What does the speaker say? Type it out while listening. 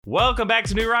Welcome back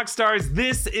to New Rock Stars.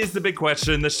 This is The Big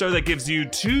Question, the show that gives you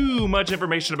too much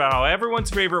information about how everyone's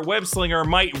favorite web slinger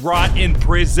might rot in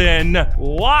prison.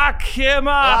 Lock him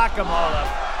up! Lock him all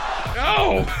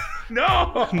up.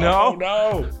 No.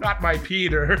 Not my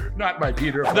Peter. Not my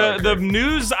Peter. The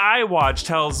news I watch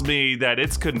tells me that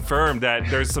it's confirmed that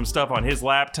there's some stuff on his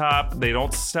laptop. They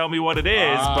don't tell me what it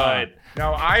is, but...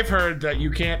 Now, I've heard that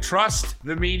you can't trust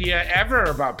the media ever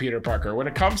about Peter Parker. When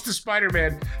it comes to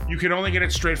Spider-Man, you can only get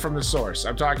it straight from the source.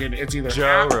 I'm talking, it's either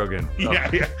Joe Rogan.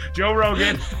 Yeah. Joe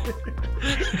Rogan,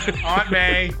 Aunt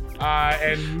May,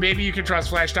 and maybe you can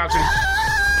trust Flash Thompson.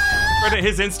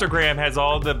 His Instagram has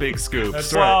all the big scoops.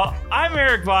 That's right. Well, I'm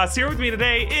Eric Voss. Here with me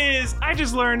today is, I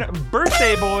just learned,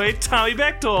 birthday boy Tommy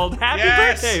Bechtold. Happy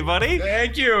birthday, buddy.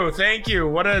 Thank you.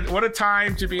 What a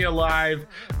time to be alive.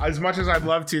 As much as I'd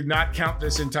love to not count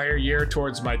this entire year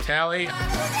towards my tally.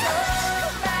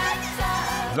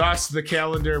 Thus, the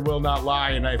calendar will not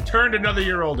lie, and I've turned another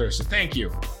year older, so thank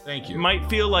you. You might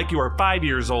feel like you are 5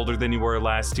 years older than you were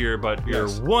last year, but you're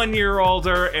 1 year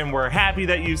older, and we're happy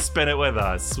that you spent it with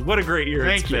us. What a great year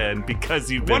it's been, because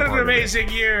you've been What an part amazing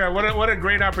year. What a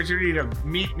great opportunity to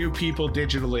meet new people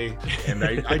digitally, and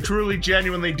I truly,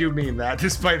 genuinely do mean that,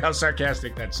 despite how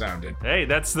sarcastic that sounded. Hey,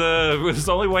 that's the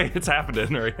only way it's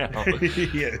happening right now.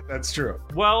 Yeah, that's true.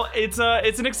 Well, it's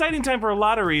an exciting time for a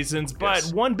lot of reasons, but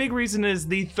one big reason is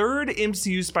the third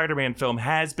MCU Spider-Man film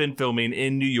has been filming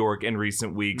in New York in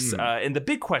recent weeks. And the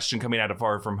big question coming out of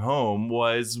Far From Home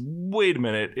was, wait a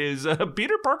minute, is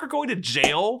Peter Parker going to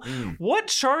jail? What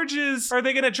charges are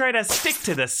they going to try to stick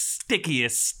to the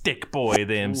stickiest stick boy,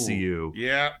 the MCU?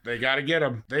 Yeah, they got to get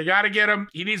him.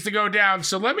 He needs to go down.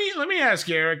 So let me ask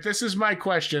you, Eric, this is my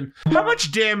question. How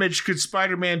much damage could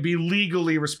Spider-Man be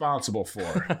legally responsible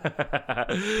for?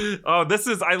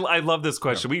 I love this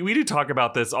question. We do talk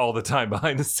about this all the time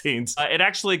behind the scenes. It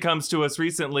actually comes to us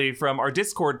recently from our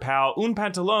Discord pal, Un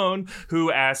Pantalone,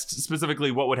 who asked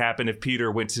specifically what would happen if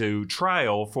Peter went to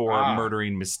trial for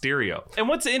murdering Mysterio. And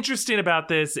what's interesting about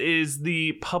this is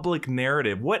the public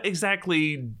narrative. What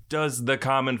exactly does the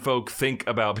common folk think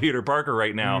about Peter Parker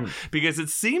right now? Because it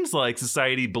seems like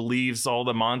society believes all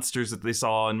the monsters that they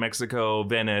saw in Mexico,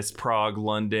 Venice, Prague,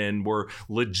 London were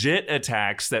legit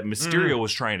attacks that Mysterio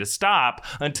was trying to stop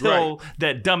until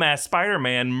that dumbass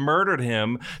Spider-Man murdered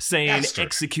him, saying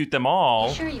execute them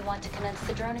all. Sure you want to commence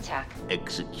the drone attack?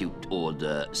 Execute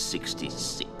Order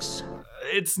 66.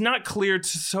 It's not clear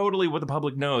totally what the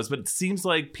public knows, but it seems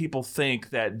like people think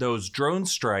that those drone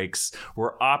strikes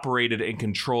were operated and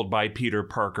controlled by Peter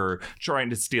Parker, trying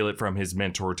to steal it from his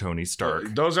mentor, Tony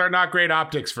Stark. Those are not great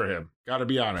optics for him. Gotta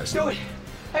be honest. Do it!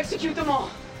 Execute them all!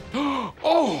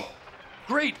 Oh!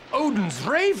 Great Odin's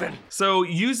Raven! So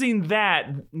using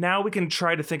that, now we can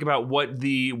try to think about what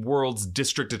the world's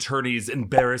district attorneys and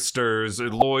barristers,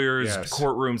 lawyers,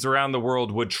 courtrooms around the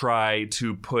world would try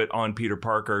to put on Peter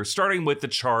Parker, starting with the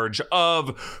charge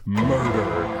of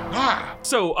murder.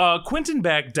 So Quentin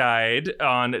Beck died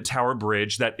on Tower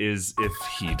Bridge. That is, if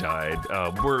he died.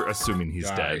 We're assuming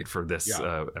he's dead for this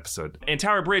episode. And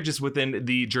Tower Bridge is within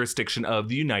the jurisdiction of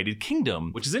the United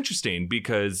Kingdom, which is interesting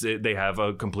because they have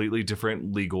a completely different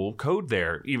legal code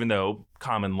there, even though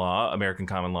common law, American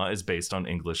common law, is based on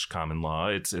English common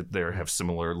law. They have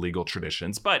similar legal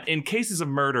traditions. But in cases of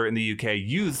murder in the UK,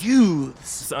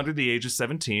 youths under the age of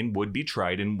 17 would be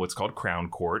tried in what's called Crown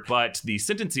Court. But the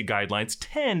sentencing guidelines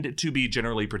tend to be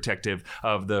generally protective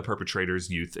of the perpetrator's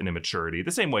youth and immaturity,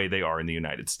 the same way they are in the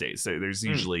United States. So there's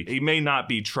usually, he may not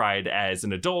be tried as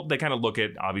an adult. They kind of look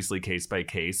at, obviously, case by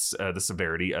case, the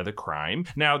severity of the crime.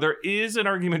 Now, there is an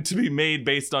argument to be made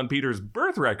based on Peter's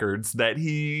birth records that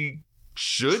he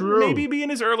should maybe be in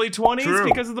his early 20s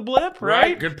because of the blip,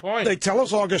 right? Good point. They tell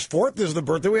us August 4th is the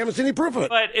birthday. We haven't seen any proof of it.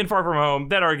 But in Far From Home,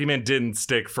 that argument didn't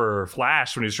stick for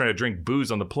Flash when he was trying to drink booze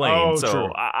on the plane.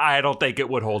 I don't think it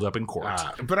would hold up in court.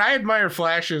 But I admire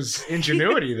Flash's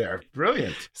ingenuity there.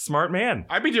 Brilliant. Smart man.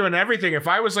 I'd be doing everything. If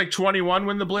I was like 21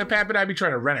 when the blip happened, I'd be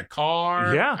trying to rent a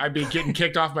car. Yeah. I'd be getting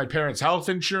kicked off my parents' health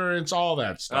insurance, all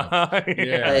that stuff. I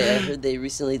heard they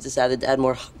recently decided to add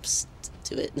more hops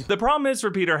to it. The problem is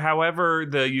for Peter, however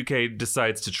the UK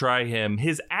decides to try him,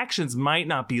 his actions might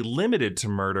not be limited to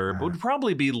murder, but would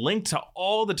probably be linked to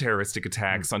all the terroristic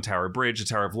attacks on Tower Bridge, the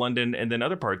Tower of London, and then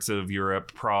other parts of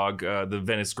Europe, Prague, the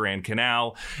Venice Grand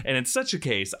Canal. And in such a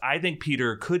case, I think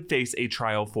Peter could face a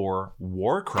trial for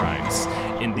war crimes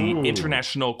in the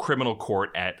International Criminal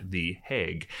Court at The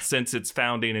Hague. Since its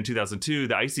founding in 2002,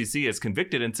 the ICC has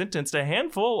convicted and sentenced a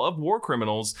handful of war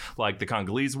criminals like the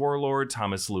Congolese warlord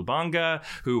Thomas Lubanga,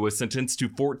 Shah, who was sentenced to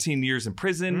 14 years in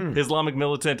prison. Islamic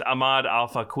militant Ahmad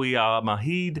al-Faqih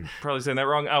al-Mahid, probably saying that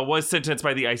wrong, was sentenced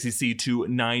by the ICC to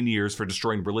 9 years for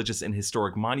destroying religious and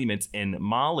historic monuments in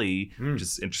Mali, which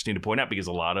is interesting to point out because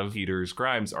a lot of Peter's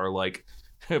crimes are like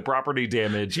property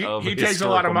damage. He takes a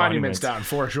lot of monuments down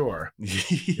for sure.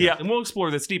 Yeah, and we'll explore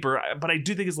this deeper, but I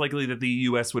do think it's likely that the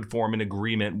U.S. would form an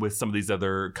agreement with some of these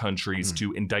other countries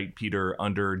to indict Peter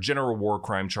under general war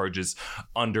crime charges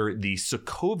under the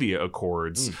Sokovia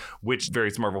Accords, which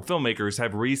various Marvel filmmakers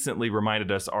have recently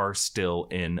reminded us are still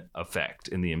in effect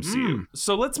in the MCU.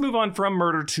 So let's move on from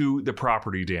murder to the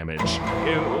property damage.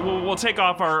 We'll take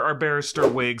off our barrister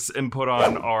wigs and put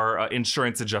on our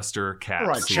insurance adjuster caps.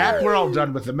 All right, chat, we're all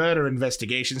done with the murder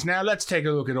investigations. Now let's take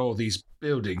a look at all these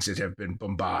buildings that have been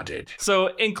bombarded. So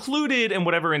included in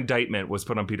whatever indictment was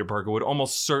put on Peter Parker would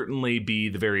almost certainly be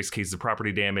the various cases of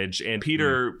property damage. And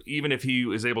Peter, even if he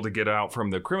was able to get out from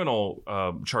the criminal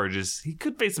charges, he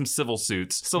could face some civil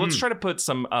suits. So let's try to put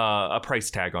some a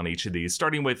price tag on each of these,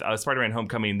 starting with Spider-Man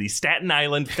Homecoming, the Staten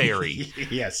Island ferry.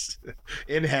 Yes,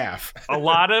 in half. A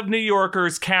lot of New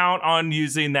Yorkers count on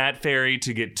using that ferry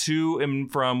to get to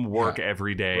and from work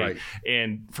every day. Right.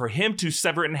 And for him to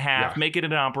sever it in half, make it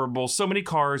inoperable, so many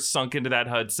cars sunk into that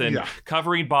Hudson,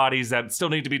 covering bodies that still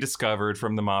need to be discovered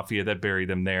from the mafia that buried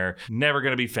them there. Never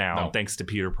going to be found, thanks to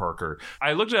Peter Parker.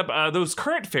 I looked up those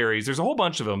current ferries. There's a whole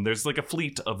bunch of them. There's like a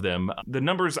fleet of them. The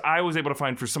numbers I was able to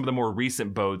find for some of the more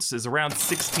recent boats is around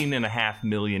 $16.5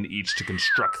 million each to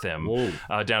construct them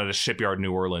down at a shipyard in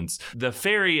New Orleans. The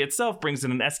ferry itself brings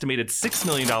in an estimated $6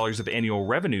 million of annual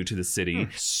revenue to the city.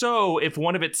 So if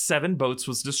one of its 7 boats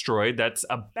was destroyed, that's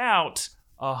about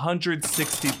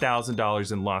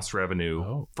 $160,000 in lost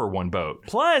revenue for one boat.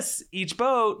 Plus, each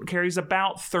boat carries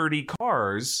about 30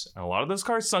 cars. And a lot of those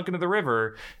cars sunk into the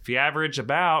river. If you average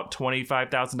about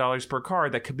 $25,000 per car,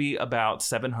 that could be about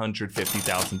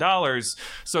 $750,000.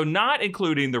 So not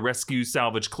including the rescue,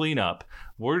 salvage, cleanup.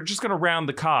 We're just going to round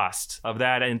the cost of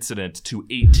that incident to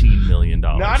 $18 million.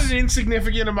 Not an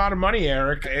insignificant amount of money,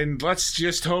 Eric. And let's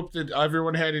just hope that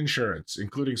everyone had insurance,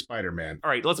 including Spider-Man.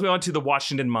 All right, let's move on to the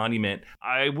Washington Monument.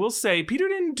 I will say Peter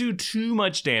didn't do too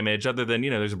much damage other than,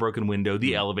 there's a broken window.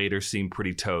 The elevator seemed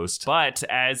pretty toast. But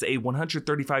as a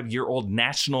 135-year-old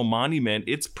national monument,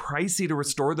 it's pricey to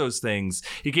restore those things.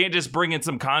 You can't just bring in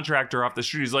some contractor off the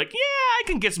street who's like, I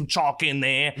can get some chalk in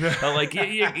there.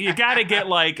 You got to get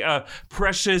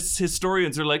precious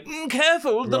historians are like,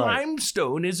 careful, the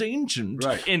limestone is ancient.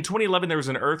 Right. In 2011, there was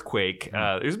an earthquake.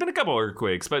 There's been a couple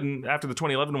earthquakes, but after the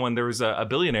 2011 one, there was a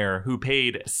billionaire who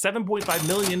paid $7.5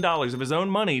 million of his own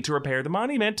money to repair the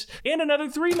monument and another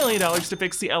 $3 million to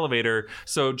fix the elevator.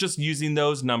 So just using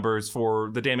those numbers for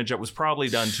the damage that was probably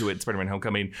done to it in Spider-Man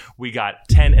Homecoming, we got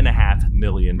 $10.5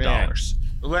 million.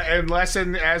 And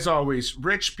lesson, as always,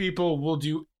 rich people will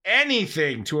do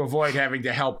anything to avoid having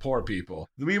to help poor people.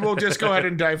 We will just go ahead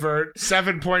and divert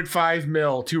 $7.5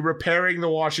 million to repairing the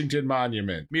Washington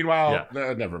Monument. Meanwhile,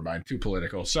 never mind, too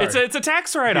political. Sorry, it's a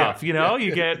tax write-off. You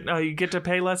get to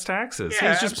pay less taxes.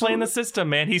 He's just playing the system,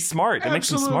 man. He's smart. That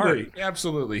makes him smart.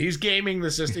 Absolutely, he's gaming the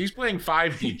system. He's playing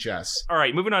 5D chess. All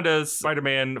right, moving on to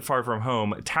Spider-Man: Far From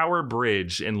Home. Tower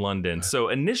Bridge in London. So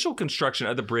initial construction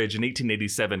of the bridge in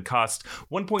 1887 cost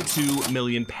 £1.2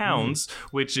 million,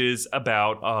 which is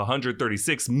about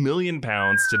 136 million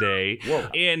pounds today. Whoa.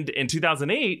 And in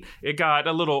 2008, it got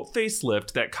a little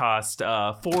facelift that cost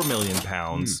 4 million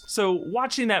pounds. So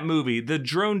watching that movie, the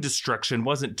drone destruction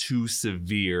wasn't too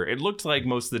severe. It looked like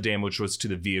most of the damage was to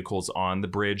the vehicles on the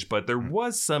bridge, but there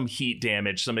was some heat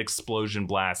damage, some explosion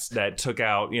blasts that took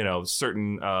out,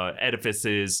 certain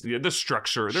edifices, the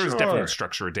structure. There was definitely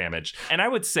structure damage. And I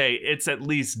would say it's at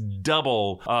least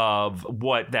double of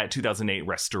what that 2008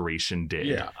 restoration did.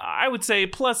 Yeah. I would say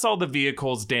plus all the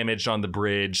vehicles damaged on the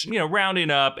bridge, rounding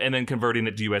up and then converting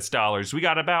it to US dollars, we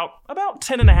got about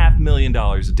 $10.5 million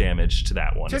of damage to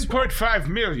that one. 10.5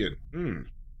 million.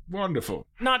 Wonderful.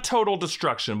 Not total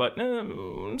destruction, but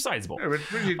sizable. Yeah,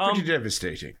 pretty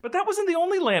devastating. But that wasn't the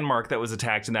only landmark that was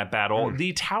attacked in that battle.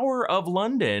 The Tower of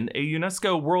London, a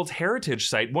UNESCO World Heritage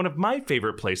Site, one of my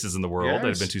favorite places in the world that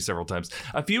I've been to several times.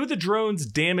 A few of the drones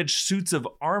damaged suits of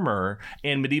armor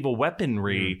and medieval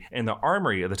weaponry in the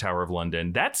armory of the Tower of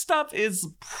London. That stuff is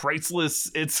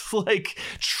priceless. It's like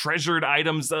treasured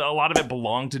items. A lot of it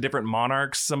belonged to different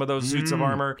monarchs, some of those suits of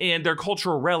armor, and they're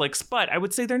cultural relics, but I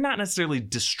would say they're not necessarily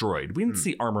destroyed destroyed. We didn't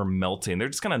see armor melting. They're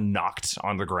just kind of knocked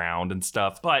on the ground and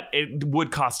stuff. But it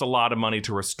would cost a lot of money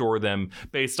to restore them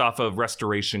based off of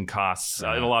restoration costs.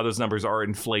 And a lot of those numbers are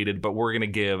inflated, but we're going to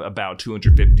give about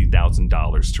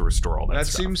 $250,000 to restore all that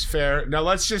stuff. That seems fair. Now,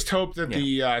 let's just hope that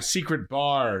the secret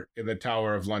bar in the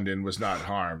Tower of London was not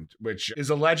harmed, which is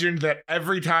a legend that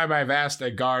every time I've asked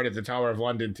a guard at the Tower of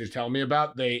London to tell me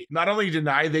about, they not only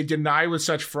deny with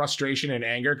such frustration and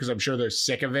anger, because I'm sure they're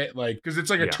sick of it, like, because it's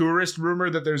like a tourist rumor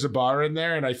that there's a bar in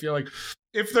there, and I feel like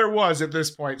if there was at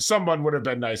this point, someone would have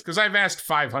been nice, because I've asked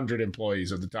 500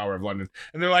 employees of the Tower of London,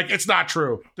 and they're like, it's not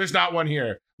true. There's not one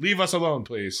here. Leave us alone,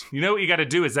 please. You know what you got to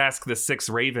do is ask the 6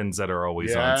 ravens that are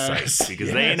always on site,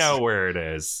 because they know where it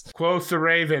is. Quoth the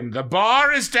raven, the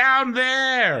bar is down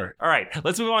there. All right,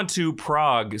 let's move on to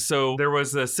Prague. So there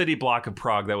was a city block of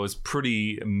Prague that was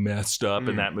pretty messed up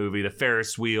in that movie. The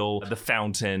Ferris wheel, the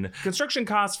fountain. Construction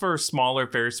costs for smaller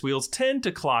Ferris wheels tend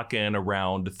to clock in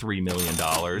around $3 million.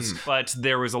 But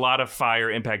there was a lot of fire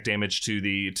impact damage to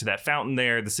that fountain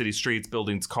there, the city streets,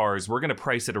 buildings, cars. We're going to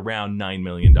price it around $9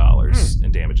 million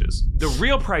in damage. The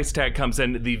real price tag comes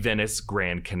in the Venice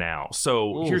Grand Canal.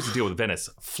 So here's the deal with Venice.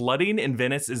 Flooding in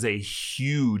Venice is a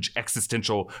huge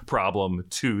existential problem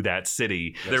to that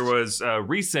city. Yes. There was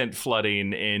recent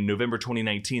flooding in November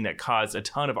 2019 that caused a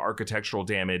ton of architectural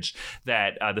damage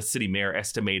that the city mayor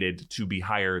estimated to be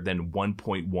higher than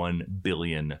 $1.1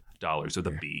 billion with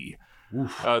a B.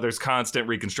 There's constant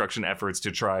reconstruction efforts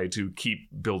to try to keep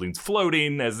buildings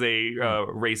floating as they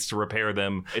race to repair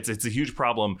them. It's a huge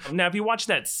problem. Now, if you watch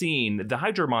that scene, the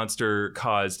Hydro Monster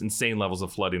caused insane levels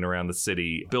of flooding around the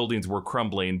city. Buildings were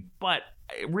crumbling, but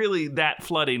really, that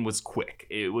flooding was quick.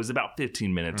 It was about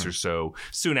 15 minutes or so,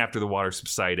 soon after the water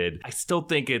subsided. I still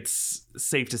think it's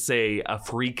safe to say a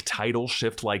freak tidal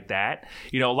shift like that.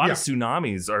 You know, a lot of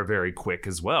tsunamis are very quick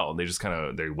as well. They just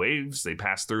they're waves, they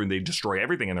pass through and they destroy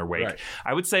everything in their wake. Right.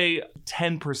 I would say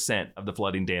 10% of the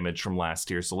flooding damage from last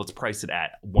year. So let's price it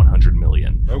at 100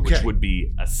 million, which would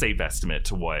be a safe estimate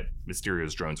to what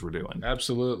Mysterio's drones were doing.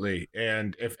 Absolutely.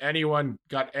 And if anyone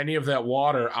got any of that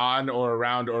water on or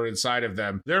around or inside of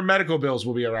them, their medical bills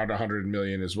will be around 100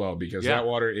 million as well, because that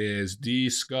water is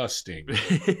disgusting.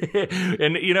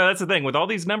 And you know, that's the thing with all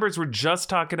these numbers. We're just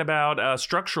talking about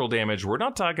structural damage. We're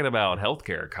not talking about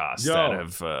healthcare costs that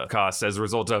have costs as a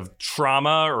result of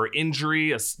trauma or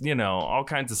injury, you know, all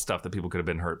kinds of stuff that people could have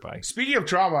been hurt by. Speaking of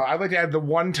trauma, I'd like to add the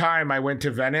one time I went to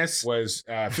Venice was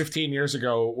 15 years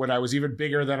ago, when I was even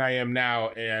bigger than I am now,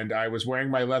 and I was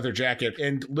wearing my leather jacket,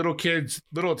 and little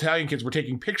Italian kids were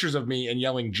taking pictures of me and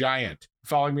yelling "giant,"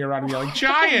 following me around and yelling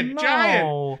 "giant,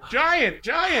 giant,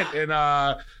 giant."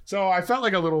 And so I felt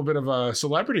like a little bit of a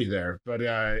celebrity there, but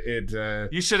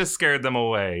you should have scared them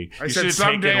away. I said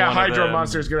someday a Hydro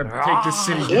Monster is going to take this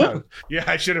city down. Yeah,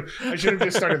 I should have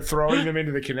just started throwing them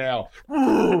into the canal.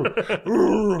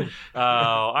 Oh,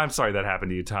 I'm sorry that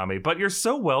happened to you, Tommy, but you're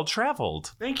so well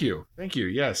traveled. Thank you.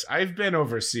 Yes, I've been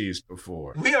overseas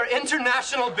before. We are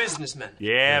international businessmen.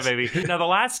 Yeah, baby. Now, the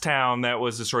last town that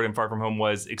was destroyed and far from home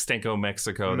was Ixtenco,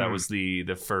 Mexico. That was the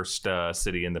first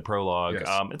city in the prologue.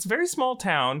 Yes. It's a very small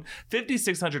town,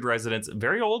 5,600 residents,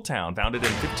 very old town, founded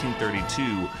in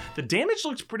 1532. The damage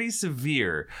looked pretty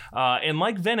severe. And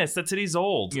like Venice, that city's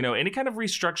old. You know, any kind of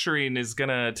restructuring is going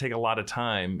to take a lot of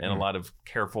time and a lot of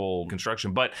careful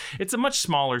construction. But it's a much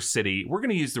smaller city. We're going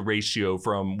to use the ratio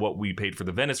from what we paid for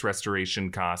the Venice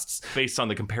restoration costs based on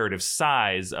the comparative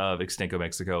size of Ixtenco,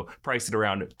 Mexico, priced at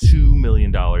around $2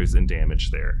 million in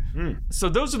damage there. So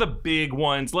those are the big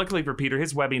ones. Luckily for Peter,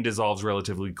 his webbing dissolves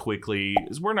relatively quickly.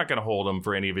 We're not going to hold him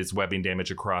for any of his webbing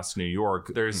damage across New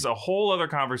York. There's a whole other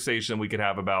conversation we could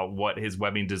have about what his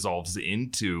webbing dissolves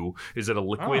into. Is it a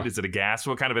liquid? Is it a gas?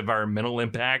 What kind of environmental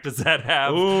impact does that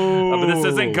have? But this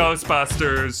isn't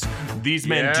Ghostbusters. These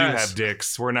men do have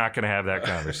dicks. We're not going to have that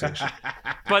conversation.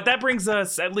 But that brings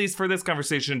us, at least for this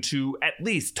conversation, to at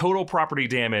least total property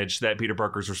damage that Peter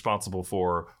Parker's responsible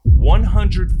for,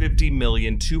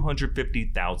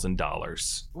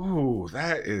 $150,250,000. Ooh,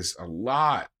 that is a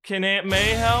lot. Can Aunt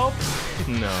May help?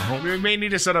 No. We may need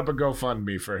to set up a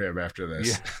GoFundMe for him after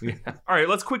this. Yeah. All right,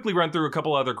 let's quickly run through a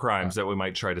couple other crimes that we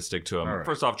might try to stick to him. Right.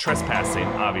 First off, trespassing,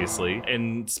 obviously.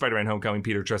 In Spider-Man Homecoming,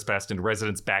 Peter trespassed into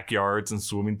residents' backyards and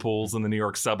swimming pools in the New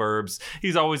York suburbs.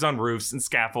 He's always on roofs and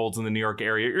scaffolds in the New York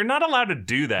area. You're not allowed to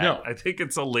do that. No. I think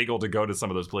it's illegal to go to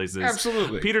some of those places.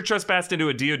 Absolutely. Peter trespassed into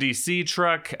a DODC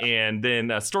truck and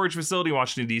then a storage facility in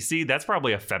Washington, D.C. That's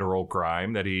probably a federal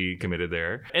crime that he committed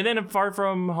there. And then in Far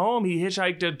From home. He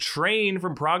hitchhiked a train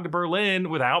from Prague to Berlin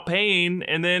without paying,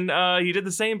 and then he did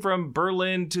the same from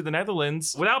Berlin to the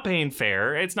Netherlands without paying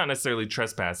fare. It's not necessarily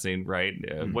trespassing, right?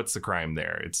 What's the crime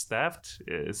there? It's theft,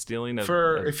 stealing a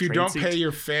if you train don't seat? pay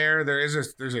your fare, there's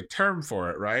a term for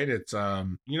it, right? It's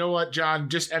you know what, John?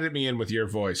 Just edit me in with your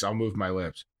voice. I'll move my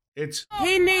lips.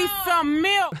 He needs some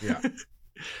milk. Yeah.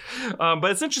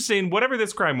 But it's interesting, whatever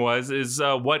this crime was, is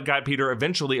what got Peter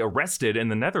eventually arrested in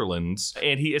the Netherlands,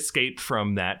 and he escaped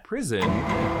from that prison,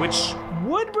 which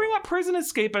would bring up prison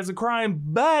escape as a crime,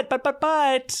 but,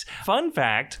 fun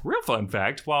fact, real fun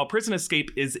fact, while prison escape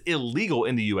is illegal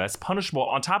in the US, punishable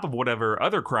on top of whatever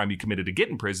other crime you committed to get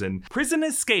in prison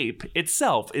escape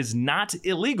itself is not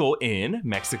illegal in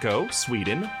Mexico,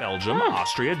 Sweden, Belgium,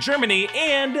 Austria, Germany,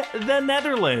 and the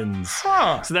Netherlands.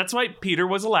 So that's why Peter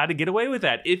was allowed to get away with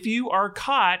that. If you are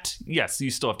caught, yes, you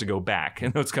still have to go back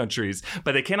in those countries,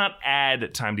 but they cannot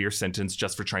add time to your sentence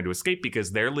just for trying to escape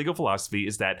because their legal philosophy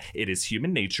is that it is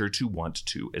human nature to want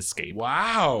to escape.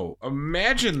 Wow.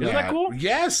 Imagine that. Isn't that cool?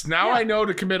 Yes. Now I know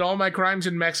to commit all my crimes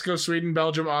in Mexico, Sweden,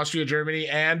 Belgium, Austria, Germany,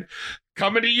 and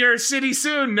coming to your city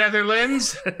soon,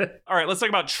 Netherlands. All right, let's talk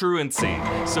about truancy.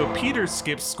 So Peter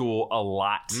skips school a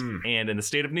lot. And in the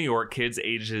state of New York, kids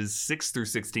ages 6 through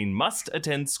 16 must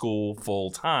attend school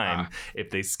full time. If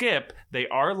they skip, they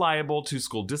are liable to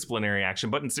school disciplinary action.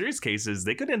 But in serious cases,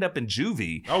 they could end up in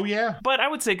juvie. Oh, yeah. But I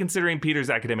would say, considering Peter's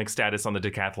academic status on the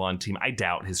decathlon team, I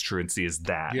doubt his truancy is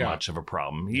that much of a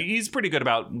problem. He's pretty good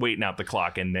about waiting out the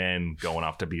clock and then going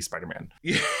off to be Spider-Man.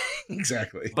 Yeah,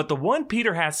 exactly. But the one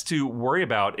Peter has to worry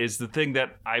about is the thing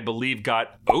that I believe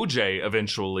got OJ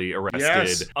eventually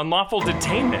arrested. Unlawful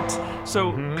detainment.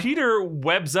 So Peter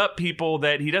webs up people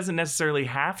that he doesn't necessarily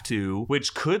have to,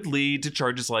 which could lead to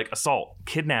charges like assault,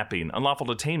 kidnapping, unlawful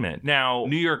detainment. Now,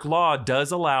 New York law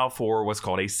does allow for what's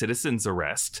called a citizen's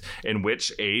arrest, in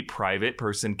which a private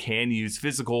person can use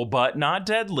physical but not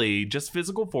deadly, just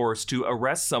physical force to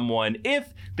arrest someone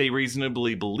if they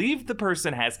reasonably believe the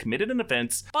person has committed an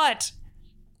offense, but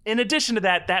in addition to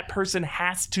that, that person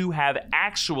has to have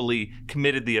actually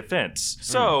committed the offense.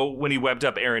 So when he webbed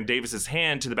up Aaron Davis's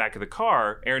hand to the back of the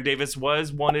car, Aaron Davis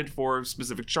was wanted for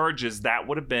specific charges. That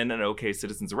would have been an okay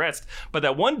citizen's arrest. But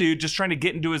that one dude just trying to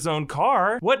get into his own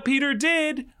car, what Peter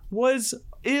did was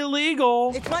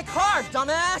illegal. It's my car,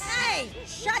 dumbass. Hey,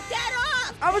 shut that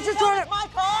off. I was just trying to... my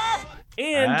car.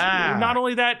 And not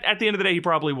only that, at the end of the day, he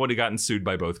probably would have gotten sued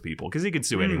by both people because he could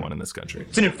sue anyone in this country.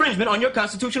 It's an infringement on your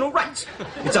constitutional rights.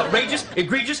 It's outrageous,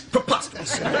 egregious,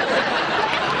 preposterous. It's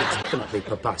definitely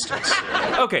preposterous.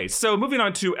 Okay, so moving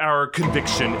on to our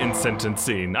conviction in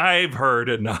sentencing. I've heard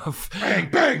enough.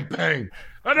 Bang, bang, bang.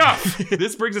 Enough!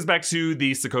 This brings us back to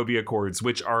the Sokovia Accords,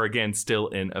 which are, again, still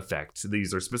in effect.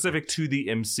 These are specific to the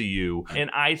MCU, and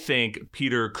I think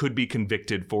Peter could be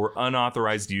convicted for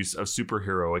unauthorized use of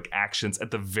superheroic actions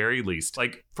at the very least.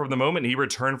 Like, from the moment he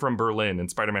returned from Berlin in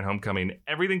Spider-Man Homecoming,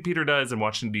 everything Peter does in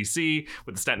Washington, D.C.,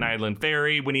 with the Staten Island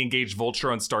ferry, when he engaged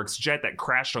Vulture on Stark's jet that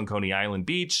crashed on Coney Island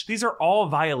Beach, these are all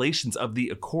violations of the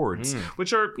Accords,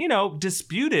 which are,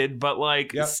 disputed, but,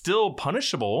 still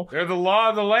punishable. They're the law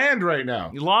of the land right now.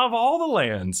 Law of all the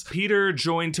lands. Peter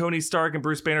joined Tony Stark and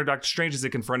Bruce Banner, Doctor Strange as they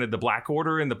confronted the Black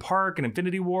Order in the park and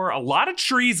Infinity War. A lot of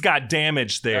trees got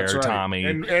damaged there, That's right. Tommy.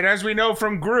 And as we know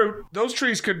from Groot, those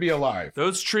trees could be alive.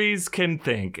 Those trees can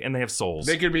think, and they have souls.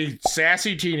 They could be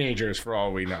sassy teenagers for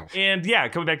all we know. And yeah,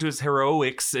 coming back to his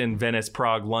heroics in Venice,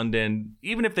 Prague, London,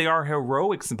 even if they are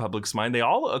heroics in public's mind, they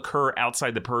all occur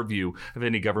outside the purview of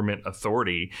any government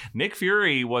authority. Nick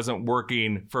Fury wasn't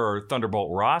working for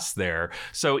Thunderbolt Ross there.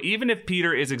 So even if Peter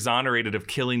is exonerated of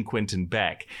killing Quentin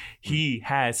Beck, he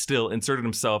has still inserted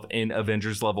himself in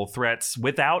Avengers-level threats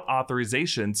without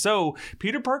authorization. So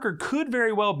Peter Parker could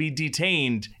very well be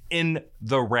detained in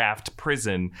the Raft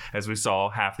prison, as we saw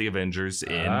half the Avengers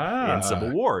in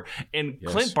Civil War. And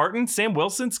Clint Barton, Sam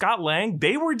Wilson, Scott Lang,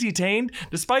 they were detained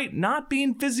despite not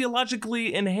being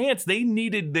physiologically enhanced. They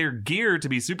needed their gear to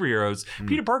be superheroes.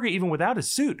 Peter Parker, even without his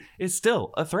suit, is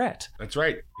still a threat. That's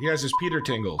right. He has his Peter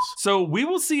tingles. So we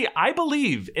will see, I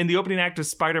believe, in the opening act of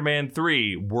Spider-Man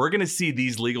 3, we're going to see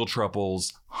these legal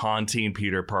troubles haunting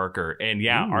Peter Parker. And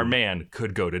our man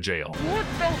could go to jail.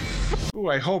 Ooh,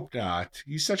 I hope not.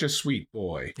 He's such a sweet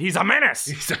boy. He's a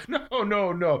menace.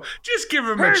 No. Just give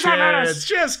him a chance.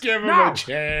 Just give him a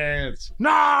chance.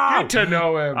 No! Get to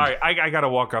know him. All right, I got to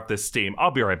walk off this steam.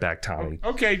 I'll be right back, Tommy.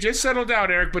 Okay, just settle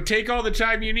down, Eric, but take all the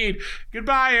time you need.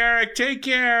 Goodbye, Eric. Take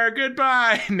care.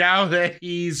 Goodbye. Now that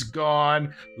he's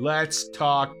gone, let's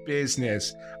talk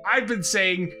business. I've been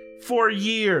saying for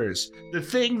years. The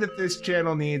thing that this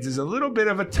channel needs is a little bit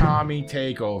of a Tommy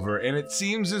takeover, and it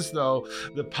seems as though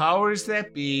the powers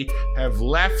that be have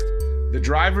left the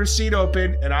driver's seat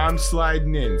open and I'm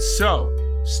sliding in. So,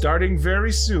 starting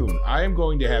very soon, I am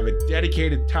going to have a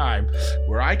dedicated time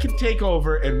where I can take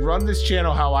over and run this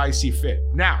channel how I see fit.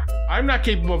 Now, I'm not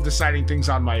capable of deciding things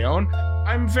on my own.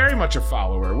 I'm very much a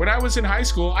follower. When I was in high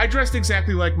school, I dressed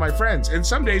exactly like my friends, and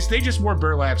some days they just wore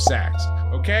burlap sacks,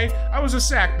 okay? I was a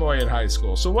sack boy in high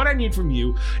school, so what I need from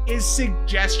you is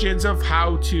suggestions of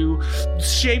how to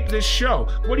shape this show.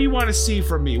 What do you want to see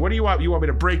from me? What do you want? You want me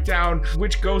to break down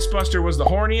which Ghostbuster was the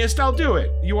horniest? I'll do it.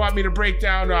 You want me to break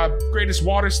down greatest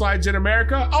water slides in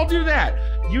America? I'll do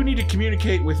that. You need to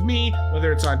communicate with me,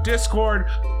 whether it's on Discord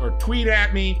or tweet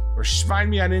at me or find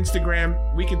me on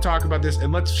Instagram. We can talk about this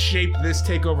and let's shape this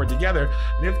takeover together.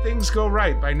 And if things go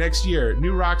right by next year,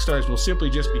 New Rockstars will simply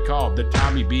just be called the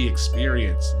Tommy B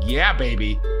Experience. Yeah,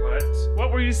 baby.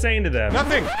 What were you saying to them?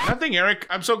 Nothing, Eric.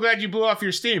 I'm so glad you blew off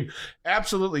your steam.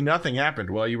 Absolutely nothing happened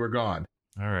while you were gone.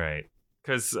 All right.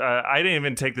 Because I didn't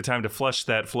even take the time to flush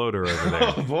that floater over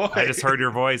there. Oh, boy. I just heard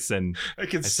your voice and I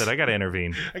said, I got to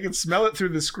intervene. I can smell it through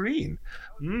the screen.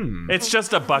 It's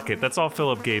just a bucket. That's all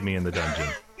Philip gave me in the dungeon.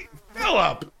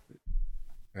 Philip!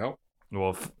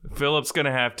 Well, Philip's going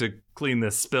to have to clean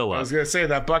this spill up. I was going to say,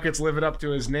 that bucket's living up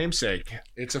to his namesake.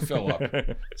 It's a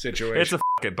Philip situation. It's a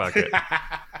f***ing bucket.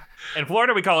 In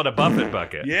Florida, we call it a Buffett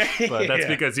bucket. Yeah. But that's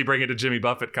because you bring it to Jimmy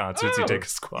Buffett concerts, you take a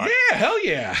squat. Yeah, hell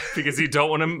yeah. Because you don't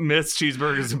want to miss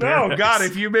Cheeseburgers and Paradise. Oh, God,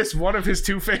 if you miss one of his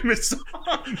 2 famous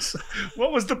songs,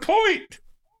 what was the point?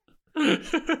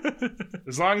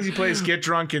 As long as he plays Get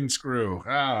Drunk and Screw.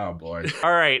 Oh, boy.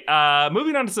 All right.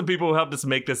 Moving on to some people who helped us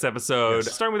make this episode.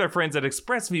 Yes. Starting with our friends at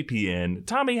ExpressVPN.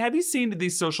 Tommy, have you seen the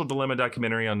Social Dilemma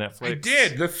documentary on Netflix? I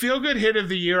did. The feel-good hit of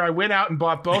the year. I went out and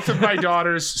bought both of my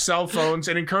daughter's cell phones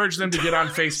and encouraged them to get on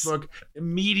Facebook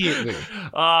immediately.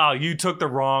 Oh, you took the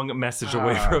wrong message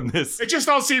away from this. It just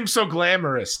all seems so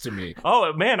glamorous to me.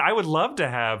 Oh, man, I would love to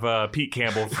have Pete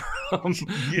Campbell from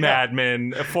Mad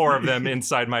Men, 4 of them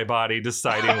inside my body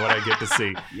deciding what I get to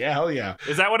see. Yeah, hell yeah.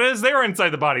 Is that what it is? They were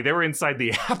inside the body. They were inside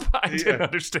the app. I didn't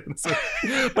understand this.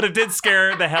 But it did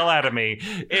scare the hell out of me.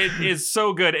 It is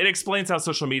so good. It explains how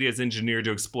social media is engineered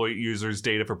to exploit users'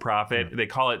 data for profit. They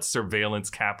call it surveillance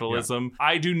capitalism.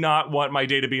 I do not want my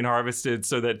data being harvested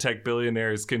so that tech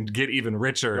billionaires can get even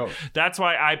richer. No. That's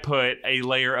why I put a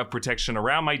layer of protection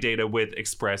around my data with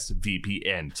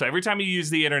ExpressVPN. So every time you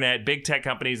use the internet, big tech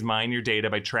companies mine your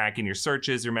data by tracking your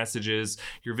searches, your messages,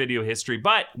 your video history.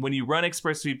 But when you run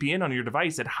ExpressVPN on your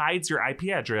device, it hides your IP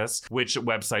address, which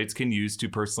websites can use to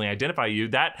personally identify you.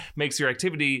 That makes your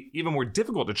activity even more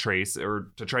difficult to trace or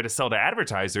to try to sell to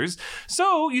advertisers.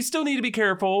 So you still need to be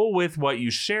careful with what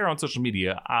you share on social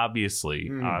media. Obviously,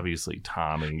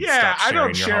 Tommy. Yeah, I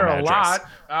don't your share home a address.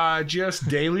 lot. Just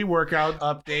daily workout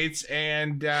updates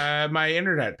and my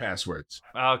internet passwords.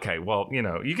 Okay, well,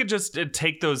 you could just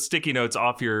take those sticky notes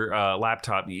off your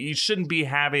laptop. You shouldn't be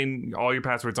having all your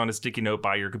passwords on a sticky note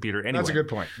by your computer anyway. That's a good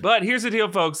point. But here's the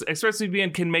deal, folks.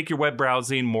 ExpressVPN can make your web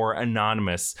browsing more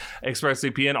anonymous.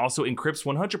 ExpressVPN also encrypts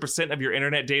 100% of your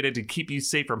internet data to keep you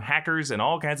safe from hackers and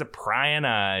all kinds of prying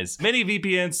eyes. Many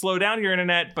VPNs slow down your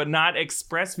internet, but not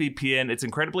ExpressVPN. It's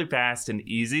incredibly fast and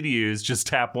easy to use. Just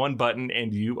tap one button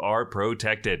and you are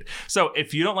protected. So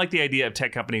if you don't like the idea of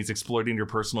tech companies exploiting your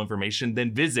personal information,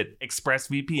 then visit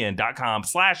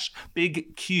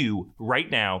expressvpn.com/bigq right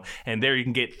now. And there you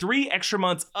can get 3 extra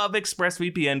months of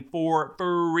ExpressVPN for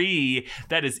free.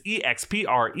 That is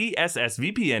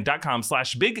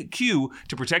expressvpn.com/bigq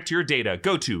to protect your data.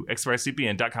 Go to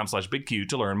expressvpn.com/bigq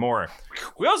to learn more.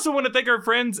 We also want to thank our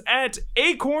friends at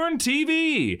Acorn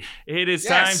TV. It is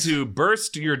time to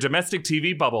burst your domestic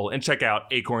TV bubble and check out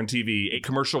Acorn TV, a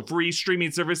commercial-free streaming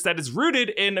service that is rooted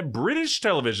in British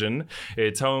television.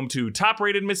 It's home to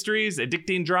top-rated mysteries,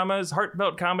 addicting dramas,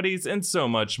 heartfelt comedies, and so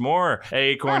much more.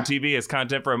 Acorn TV has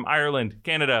content from Ireland,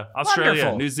 Canada, Australia,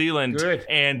 Wonderful. New Zealand, Good.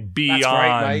 and beyond. That's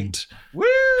right, Mike.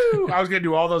 Woo! I was going to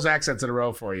do all those accents in a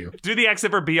row for you. Do the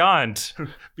accent for Beyond.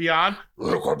 Beyond?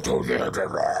 Welcome to the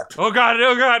internet. Oh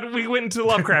God, we went into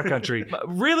Lovecraft country.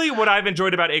 Really, what I've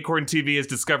enjoyed about Acorn TV is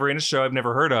discovering a show I've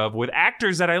never heard of with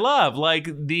actors that I love, like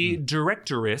the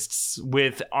Directorists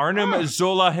with Arnim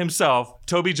Zola himself,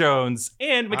 Toby Jones,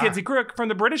 and Mackenzie Crook from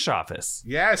the British Office.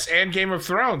 Yes, and Game of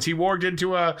Thrones. He warged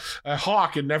into a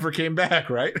hawk and never came back,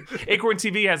 right? Acorn TV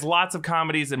TV has lots of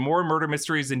comedies and more murder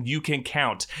mysteries than you can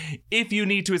count. If you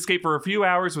need to escape for a few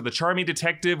hours with a charming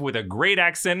detective with a great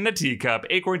accent and a teacup,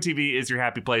 Acorn TV is your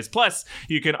happy place. Plus,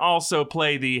 you can also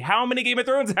play the How Many Game of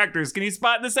Thrones actors can you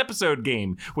spot in this episode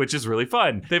game, which is really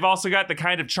fun. They've also got the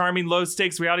kind of charming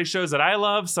low-stakes reality shows that I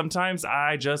love. Sometimes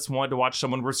I just want to watch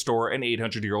someone restore an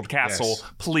 800-year-old castle. Yes.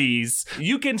 Please.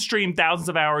 You can stream thousands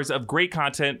of hours of great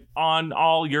content on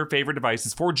all your favorite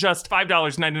devices for just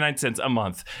 $5.99 a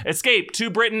month. Escape to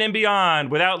Britain and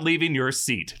beyond without leaving your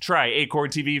seat. Try Acorn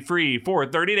TV free for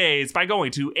 30 days by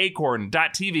going to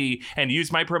acorn.tv and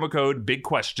use my promo code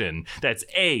BIGQUESTION. That's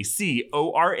ACORN.TV,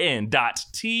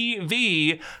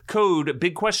 code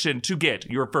BIGQUESTION to get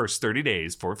your first 30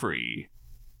 days for free.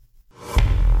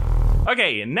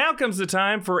 Okay, and now comes the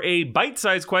time for a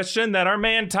bite-sized question that our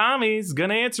man Tommy's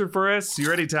gonna answer for us. You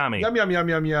ready, Tommy? Yum, yum, yum,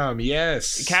 yum, yum.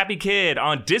 Yes. Cappy Kid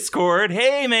on Discord,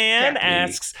 hey man,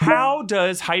 asks, how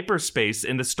does hyperspace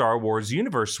in the Star Wars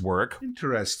universe work?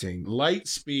 Interesting. Light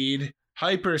speed.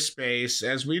 Hyperspace,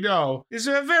 as we know, is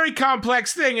a very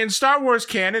complex thing in Star Wars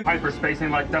canon. Hyperspace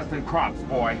ain't like dusting crops,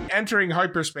 boy. Entering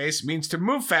hyperspace means to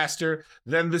move faster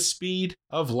than the speed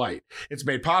of light. It's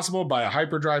made possible by a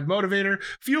hyperdrive motivator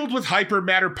fueled with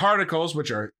hypermatter particles,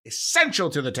 which are essential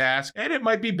to the task, and it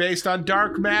might be based on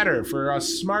dark matter for us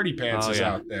smarty pantses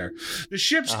out there. The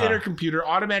ship's intercomputer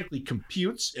automatically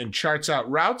computes and charts out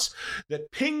routes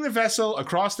that ping the vessel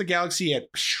across the galaxy at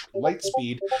light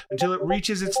speed until it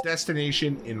reaches its destination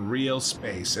in real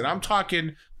space. And I'm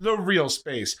talking the real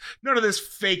space. None of this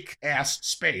fake ass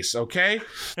space, okay?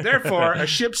 Therefore, a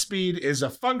ship's speed is a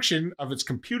function of its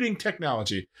computing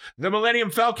technology. The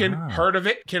Millennium Falcon, heard of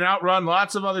it, can outrun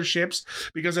lots of other ships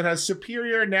because it has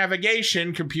superior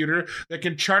navigation computer that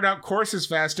can chart out courses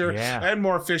faster and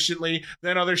more efficiently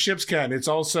than other ships can. It's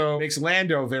also makes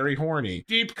Lando very horny.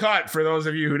 Deep cut for those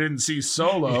of you who didn't see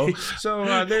Solo.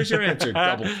 So there's your answer,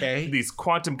 Double K. These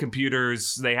quantum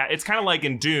computers, it's kind of like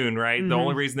in Dune, right? Mm-hmm. The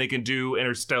only reason they can do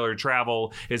interstellar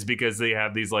travel is because they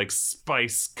have these like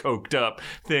spice coked up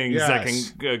things that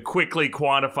can quickly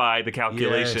quantify the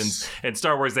calculations. And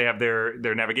Star Wars, they have their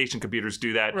navigation computers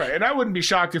do that. Right, and I wouldn't be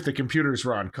shocked if the computers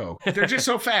were on coke. They're just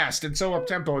so fast and so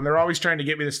up-tempo, and they're always trying to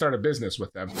get me to start a business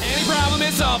with them. Any problem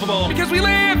is solvable because we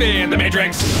live in the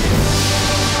Matrix.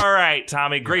 All right,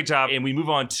 Tommy, great job. And we move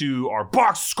on to our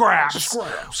box scraps.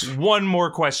 One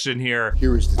more question here.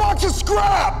 Here is the box of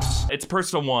scraps. It's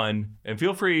personal one, and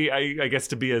feel free, I guess,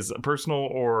 to be as personal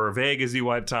or vague as you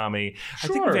want, Tommy. Sure.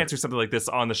 I think we've answered something like this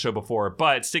on the show before,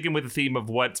 but sticking with the theme of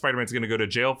what Spider-Man's going to go to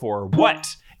jail for,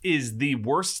 what is the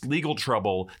worst legal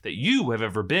trouble that you have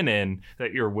ever been in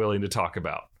that you're willing to talk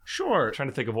about? Sure. I'm trying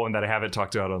to think of one that I haven't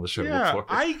talked about on the show before.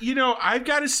 I've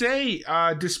got to say,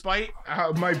 despite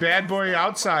my bad boy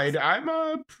outside, I'm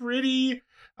a pretty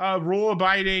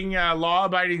rule-abiding,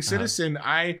 law-abiding citizen.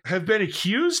 I have been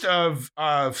accused of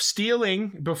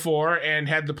stealing before and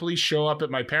had the police show up at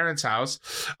my parents' house.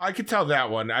 I could tell that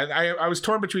one. I was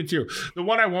torn between two. The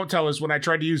one I won't tell is when I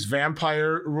tried to use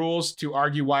vampire rules to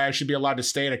argue why I should be allowed to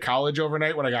stay at a college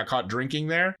overnight when I got caught drinking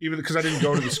there, even because I didn't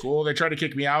go to the school. They tried to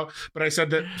kick me out, but I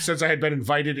said that since I had been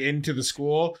invited into the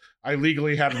school, I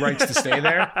legally had rights to stay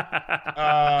there.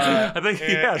 I think,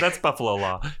 that's Buffalo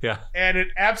law. Yeah. And it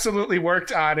absolutely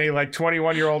worked on a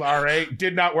 21-year-old RA.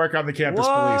 Did not work on the campus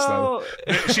police, though.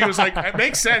 She was like, it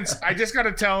makes sense. I just got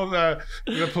to tell the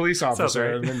police officer.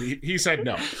 Right. And then he said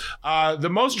no. The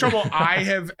most trouble I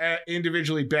have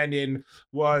individually been in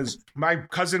was my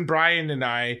cousin Brian and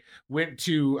I went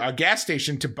to a gas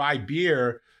station to buy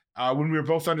beer when we were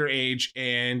both underage,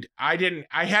 and I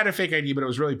had a fake ID, but it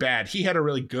was really bad. He had a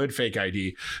really good fake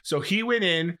ID. So he went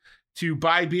in to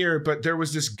buy beer, but there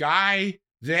was this guy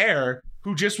there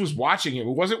who just was watching him,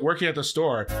 who wasn't working at the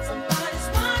store.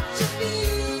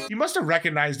 He must have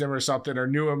recognized him or something, or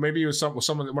knew him. Maybe it was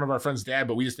one of our friends' dad,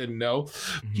 but we just didn't know.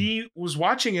 Mm-hmm. He was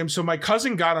watching him, so my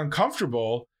cousin got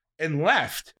uncomfortable and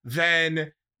left.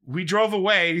 Then we drove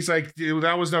away. He's like, dude,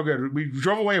 that was no good. We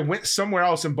drove away and went somewhere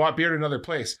else and bought beer at another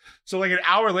place. So like an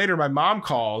hour later, my mom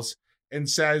calls and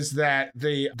says that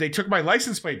they took my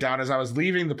license plate down as I was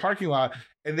leaving the parking lot,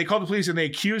 and they called the police and they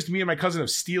accused me and my cousin of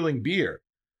stealing beer.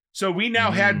 So we now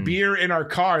had beer in our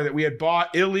car that we had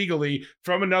bought illegally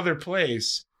from another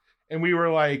place. And we were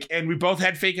like, and we both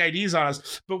had fake IDs on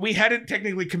us, but we hadn't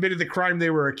technically committed the crime they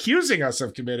were accusing us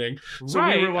of committing. So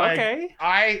we were like,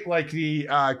 I, like the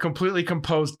completely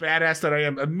composed badass that I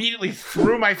am, immediately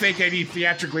threw my fake ID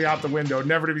theatrically out the window,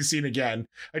 never to be seen again.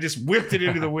 I just whipped it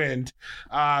into the wind.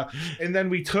 And then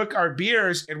we took our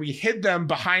beers and we hid them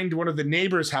behind one of the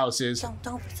neighbors' houses.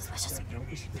 Don't be suspicious.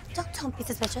 Don't be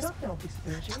suspicious. Don't be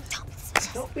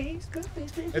suspicious. Don't be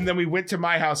suspicious. And then we went to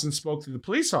my house and spoke to the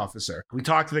police officer. We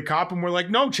talked to the cop and we're like,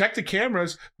 no, check the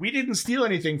cameras. We didn't steal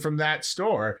anything from that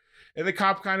store. And the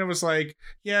cop kind of was like,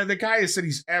 yeah, the guy said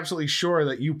he's absolutely sure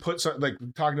that you put some, like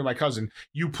talking to my cousin,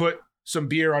 you put some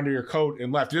beer under your coat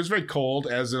and left. It was very cold,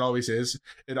 as it always is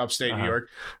in upstate New York.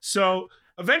 So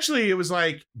eventually it was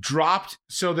like dropped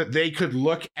so that they could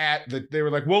look at they were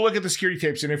like, we'll look at the security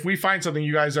tapes. And if we find something,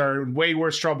 you guys are in way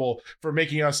worse trouble for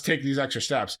making us take these extra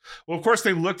steps. Well, of course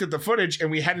they looked at the footage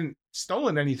and we hadn't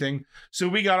stolen anything. So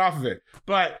we got off of it.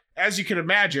 But as you can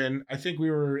imagine, I think we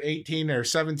were 18 or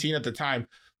 17 at the time.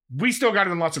 We still got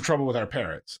in lots of trouble with our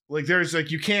parents. Like there's like,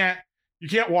 you can't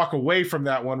walk away from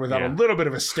that one without a little bit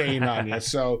of a stain on you.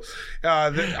 So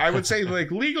I would say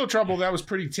like legal trouble, that was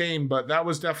pretty tame, but that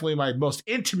was definitely my most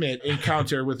intimate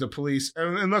encounter with the police.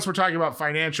 Unless we're talking about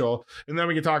financial, and then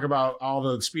we can talk about all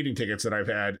the speeding tickets that I've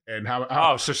had and how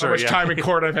much time in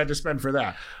court I've had to spend for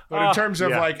that. But in terms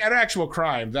of like an actual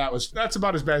crime, that's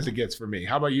about as bad as it gets for me.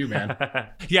 How about you, man?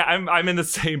 Yeah, I'm in the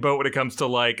same boat when it comes to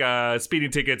like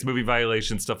speeding tickets, movie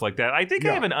violations, stuff like that. I think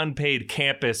I have an unpaid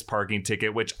campus parking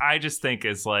ticket, which I just think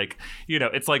is like,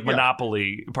 it's like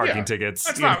Monopoly parking tickets.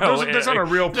 That's not a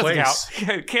real place.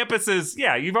 Campuses,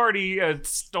 you've already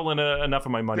stolen enough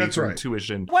of my money from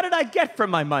tuition. What did I get from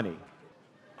my money?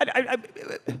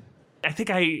 I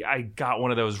think I got one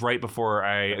of those right before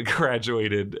I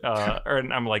graduated,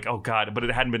 and I'm like, oh God, but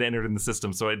it hadn't been entered in the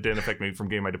system, so it didn't affect me from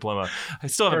getting my diploma. I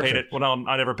still haven't paid it. Well,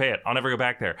 I'll never pay it. I'll never go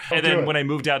back there. And then when I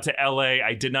moved out to LA,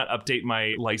 I did not update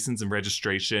my license and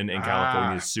registration in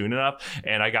California soon enough,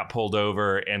 and I got pulled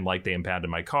over and like they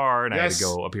impounded my car, and I had to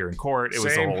go appear in court. It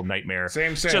was a whole nightmare.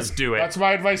 Same. Just do it. That's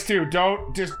my advice too.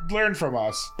 Don't just learn from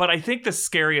us. But I think the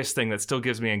scariest thing that still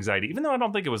gives me anxiety, even though I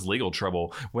don't think it was legal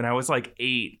trouble, when I was like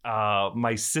 8,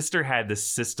 my sister had this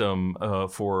system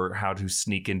for how to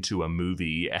sneak into a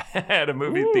movie at a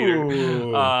movie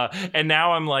theater. And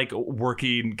now I'm like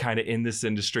working kind of in this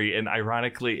industry. And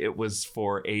ironically, it was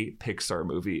for a Pixar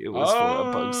movie. It was for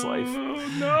A Bug's Life.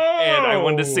 No. And I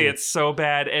wanted to see it so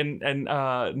bad. And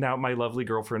now my lovely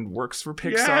girlfriend works for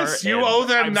Pixar. Yes, you owe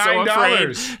them $9. I'm so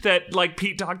afraid that like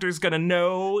Pete Docter's going to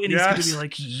know. And he's going to be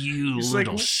like, you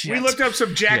little shit. We looked up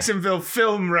some Jacksonville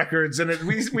film records and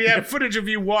we had footage of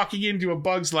you walking into A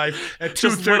Bug's Life at 2:30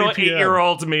 just little p.m.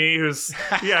 8-year-old me who's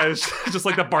just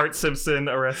like the Bart Simpson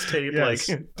arrest tape. Yes.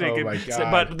 Like, oh my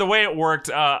God. But the way it worked,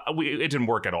 it didn't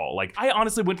work at all. Like I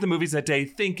honestly went to the movies that day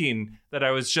thinking that I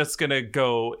was just gonna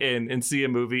go in and see a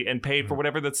movie and pay for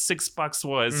whatever the $6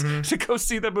 was to go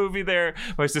see the movie there.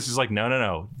 My sister's like,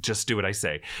 no, just do what I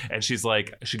say. And she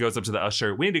goes up to the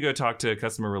usher. We need to go talk to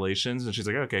customer relations. And she's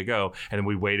like, okay, go. And then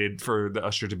we waited for the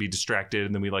usher to be distracted,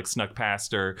 and then we like snuck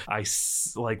past her.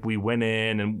 We went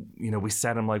in and we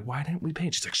sat. I'm like, why didn't we pay?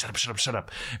 And she's like, shut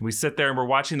up. And we sit there and we're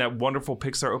watching that wonderful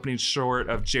Pixar opening short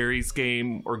of Jerry's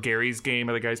Game or Gary's Game,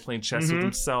 or the guy's playing chess with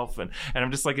himself, and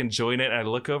I'm just like enjoying it. And I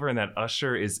look over and that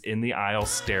usher is in the aisle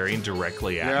staring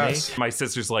directly at me. My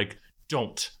sister's like,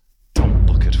 don't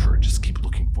look at her, just keep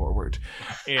looking forward.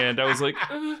 And I was like,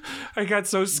 I got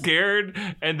so scared.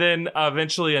 And then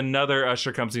eventually another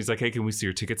usher comes and he's like, hey, can we see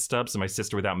your ticket stubs? And my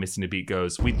sister, without missing a beat,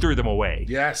 goes, we threw them away.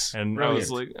 Yes. And brilliant. I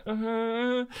was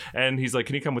like, and he's like,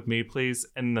 can you come with me, please?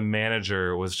 And the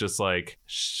manager was just like,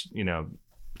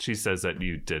 she says that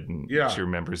you didn't. Yeah. She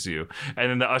remembers you.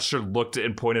 And then the usher looked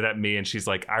and pointed at me, and she's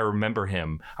like, I remember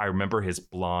him. I remember his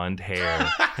blonde hair.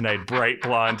 And I had bright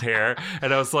blonde hair.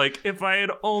 And I was like, if I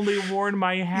had only worn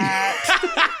my hat.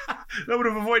 That would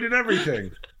have avoided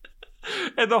everything.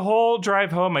 And the whole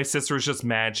drive home, my sister was just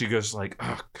mad. She goes like,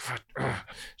 oh, God.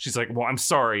 She's like, well, I'm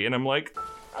sorry. And I'm like,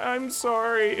 I'm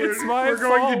sorry. It's my fault.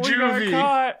 Going to juvie. We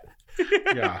got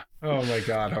caught. Yeah. Oh, my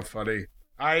God. How funny.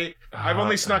 I've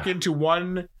only snuck into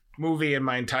one movie in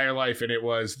my entire life, and it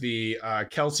was the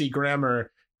Kelsey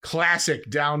Grammer classic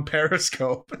Down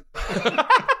Periscope.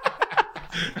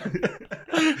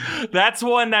 That's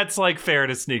one that's like fair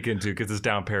to sneak into because it's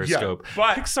Down Periscope. Yeah,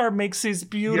 but Pixar makes these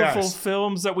beautiful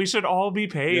films that we should all be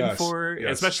paid for,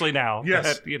 especially now.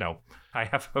 Yes. That, I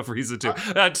have a reason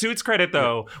to. To its credit,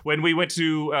 though, when we went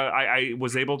to, I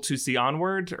was able to see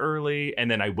Onward early, and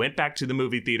then I went back to the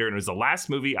movie theater, and it was the last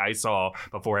movie I saw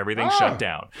before everything shut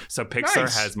down. So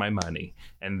Pixar has my money,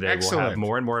 and they will have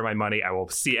more and more of my money. I will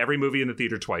see every movie in the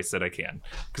theater twice that I can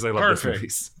because I love those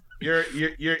movies. You're.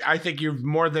 I think you've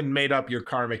more than made up your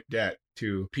karmic debt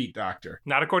to Pete Docter.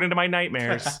 Not according to my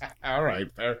nightmares. All right,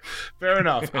 fair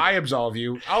enough. I absolve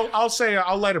you.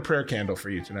 I'll light a prayer candle for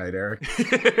you tonight, Eric.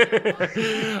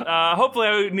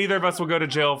 Hopefully, neither of us will go to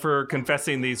jail for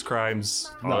confessing these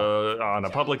crimes on a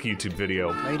public YouTube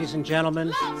video. Ladies and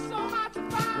gentlemen,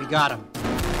 We got him.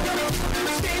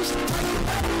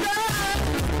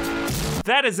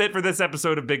 That is it for this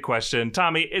episode of Big Question.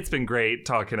 Tommy, it's been great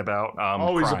talking about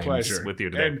always a pleasure with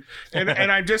you today.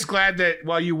 And I'm just glad that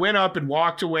while you went up and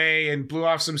walked away and blew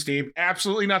off some steam,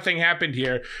 absolutely nothing happened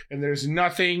here, and there's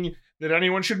nothing that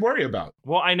anyone should worry about.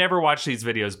 Well, I never watch these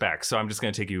videos back, so I'm just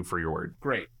going to take you for your word.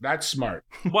 Great. That's smart.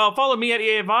 Well, follow me at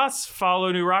EA Voss,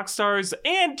 follow New Rockstars,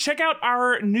 and check out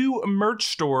our new merch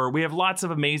store. We have lots of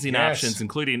amazing options,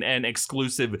 including an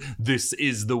exclusive This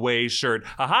Is The Way shirt,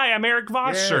 a Hi, I'm Eric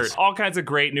Voss shirt, all kinds of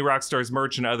great New Rockstars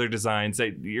merch and other designs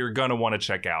that you're going to want to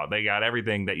check out. They got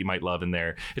everything that you might love in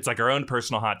there. It's like our own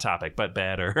personal Hot Topic, but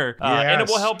better. And it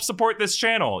will help support this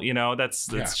channel. You know, that's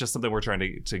just something we're trying to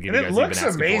give you guys. And it looks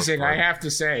amazing. I have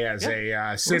to say, as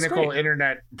a cynical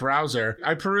internet browser,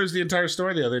 I perused the entire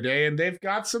store the other day, and they've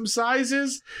got some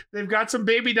sizes. They've got some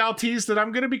baby doll tees that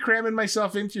I'm going to be cramming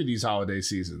myself into these holiday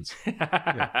seasons.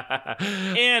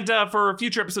 And for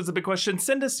future episodes of Big Question,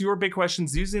 send us your big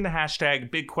questions using the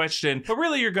hashtag Big Question. But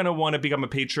really, you're going to want to become a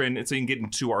patron so you can get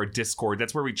into our Discord.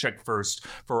 That's where we check first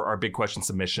for our Big Question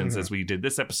submissions, as we did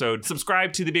this episode.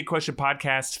 Subscribe to the Big Question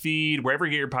podcast feed, wherever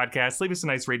you get your podcasts. Leave us a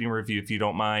nice rating review if you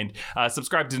don't mind.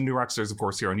 Subscribe to New Rockstars, of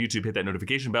course, here on YouTube. Hit that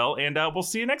notification bell, and we'll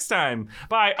see you next time.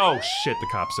 Bye. Oh, shit, the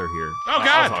cops are here. Oh,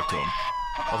 God.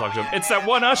 I'll talk to him. It's that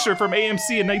one usher from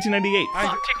AMC in 1998.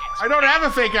 I don't have a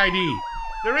fake ID.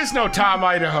 There is no Tom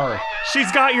Idaho.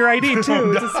 She's got your ID,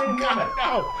 too.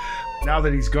 No. Now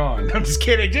that he's gone. I'm just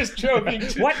kidding. Just joking.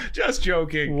 What? Just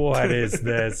joking. What is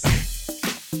this?